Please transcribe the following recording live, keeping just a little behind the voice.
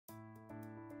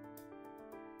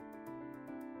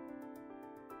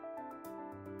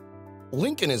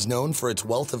Lincoln is known for its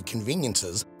wealth of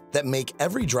conveniences that make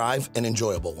every drive an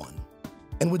enjoyable one.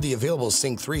 And with the available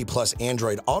Sync 3 plus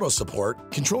Android Auto support,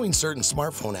 controlling certain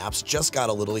smartphone apps just got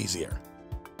a little easier.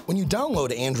 When you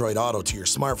download Android Auto to your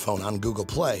smartphone on Google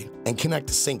Play and connect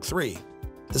to Sync 3,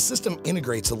 the system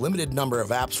integrates a limited number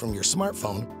of apps from your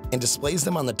smartphone and displays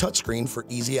them on the touchscreen for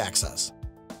easy access,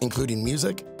 including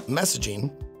music, messaging,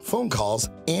 phone calls,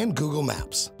 and Google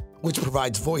Maps, which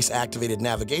provides voice-activated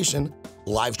navigation,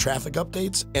 live traffic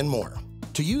updates, and more.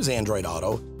 To use Android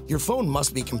Auto, your phone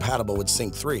must be compatible with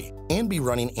Sync 3 and be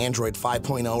running Android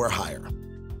 5.0 or higher.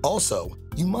 Also,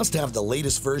 you must have the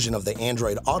latest version of the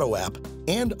Android Auto app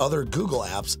and other Google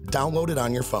apps downloaded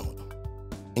on your phone,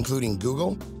 including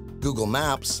Google, Google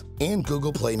Maps, and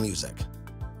Google Play Music.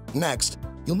 Next,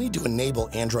 you'll need to enable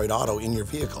Android Auto in your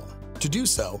vehicle. To do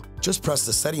so, just press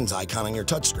the settings icon on your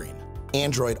touchscreen,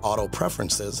 Android Auto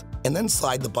Preferences, and then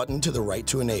slide the button to the right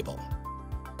to enable.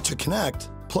 To connect,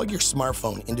 plug your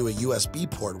smartphone into a USB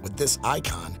port with this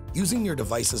icon using your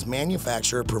device's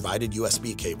manufacturer-provided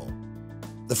USB cable.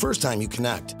 The first time you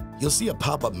connect, you'll see a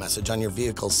pop-up message on your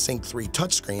vehicle's Sync 3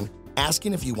 touchscreen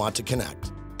asking if you want to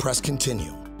connect. Press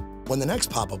Continue. When the next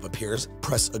pop-up appears,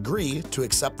 press Agree to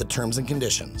accept the terms and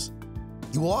conditions.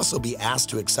 You will also be asked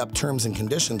to accept terms and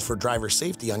conditions for driver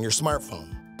safety on your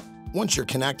smartphone. Once you're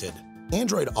connected,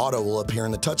 Android Auto will appear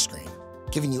in the touchscreen,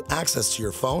 giving you access to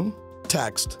your phone,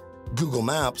 text, Google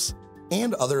Maps,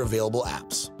 and other available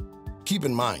apps. Keep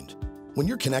in mind, when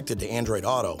you're connected to Android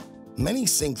Auto, many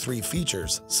Sync 3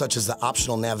 features, such as the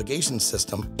optional navigation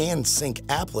system and Sync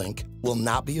App Link, will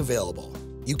not be available.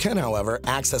 You can, however,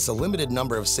 access a limited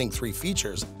number of Sync 3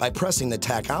 features by pressing the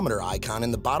tachometer icon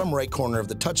in the bottom right corner of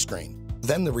the touchscreen,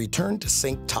 then the Return to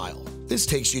Sync tile. This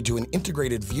takes you to an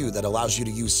integrated view that allows you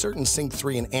to use certain Sync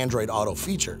 3 and Android Auto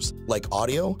features, like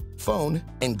audio, phone,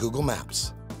 and Google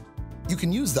Maps. You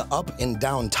can use the up and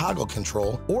down toggle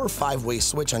control or 5-way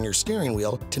switch on your steering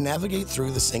wheel to navigate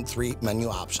through the Sync 3 menu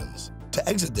options. To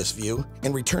exit this view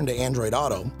and return to Android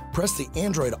Auto, press the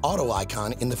Android Auto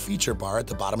icon in the feature bar at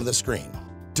the bottom of the screen.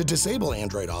 To disable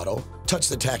Android Auto, touch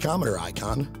the tachometer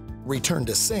icon, return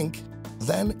to Sync,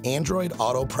 then Android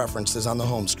Auto Preferences on the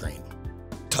home screen.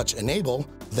 Touch Enable,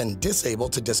 then Disable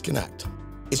to disconnect.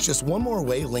 It's just one more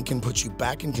way Lincoln puts you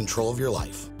back in control of your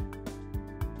life.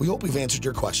 We hope we've answered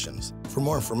your questions. For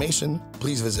more information,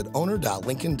 please visit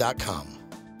owner.lincoln.com.